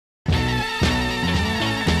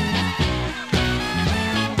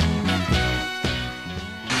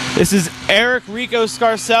This is Eric Rico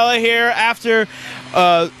Scarcella here after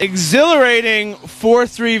exhilarating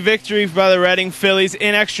 4-3 victory by the Reading Phillies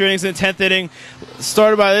in extra innings in the 10th inning.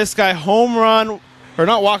 Started by this guy, home run, or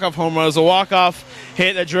not walk-off home run, it was a walk-off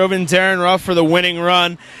hit that drove in Darren Ruff for the winning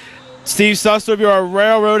run. Steve Susdorf, you're our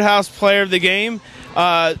Railroad House player of the game.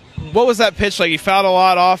 What was that pitch like? You fouled a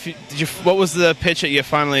lot off. What was the pitch that you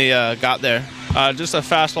finally got there? Just a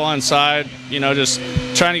fastball inside, just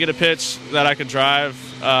trying to get a pitch that I could drive.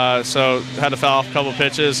 So had to foul off a couple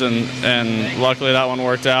pitches, and luckily that one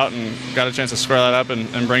worked out and got a chance to square that up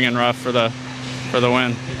and bring in Ruff for the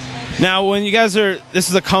win. Now, when you guys this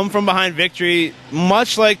is a come-from-behind victory,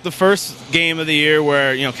 much like the first game of the year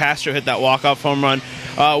where, Castro hit that walk-off home run.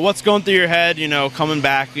 What's going through your head, coming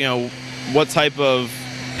back, what type of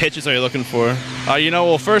pitches are you looking for?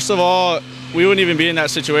 Well, first of all, we wouldn't even be in that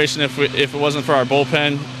situation if it wasn't for our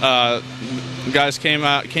bullpen. Guys came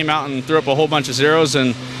out and threw up a whole bunch of zeros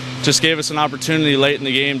and just gave us an opportunity late in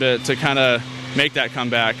the game to kind of make that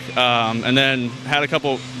comeback. And then had a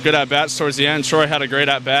couple good at-bats towards the end. Troy had a great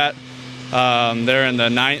at-bat there in the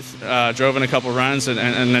ninth, drove in a couple runs, and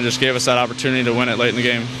then just gave us that opportunity to win it late in the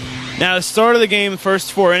game. Now, the start of the game, the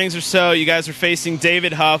first 4 innings or so, you guys are facing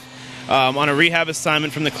David Huff on a rehab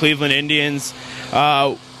assignment from the Cleveland Indians.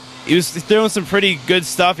 He was throwing some pretty good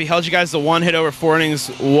stuff. He held you guys to 1 hit over 4 innings.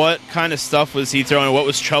 What kind of stuff was he throwing? What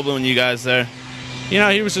was troubling you guys there?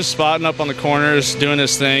 He was just spotting up on the corners, doing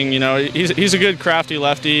his thing. He's a good crafty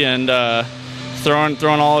lefty and throwing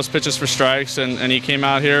all his pitches for strikes. And he came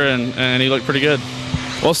out here and he looked pretty good.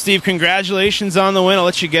 Well, Steve, congratulations on the win. I'll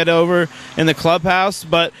let you get over in the clubhouse.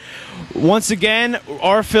 But once again,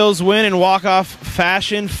 our Phils win in walk-off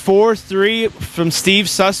fashion, 4-3 from Steve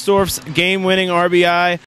Susdorf's game-winning RBI.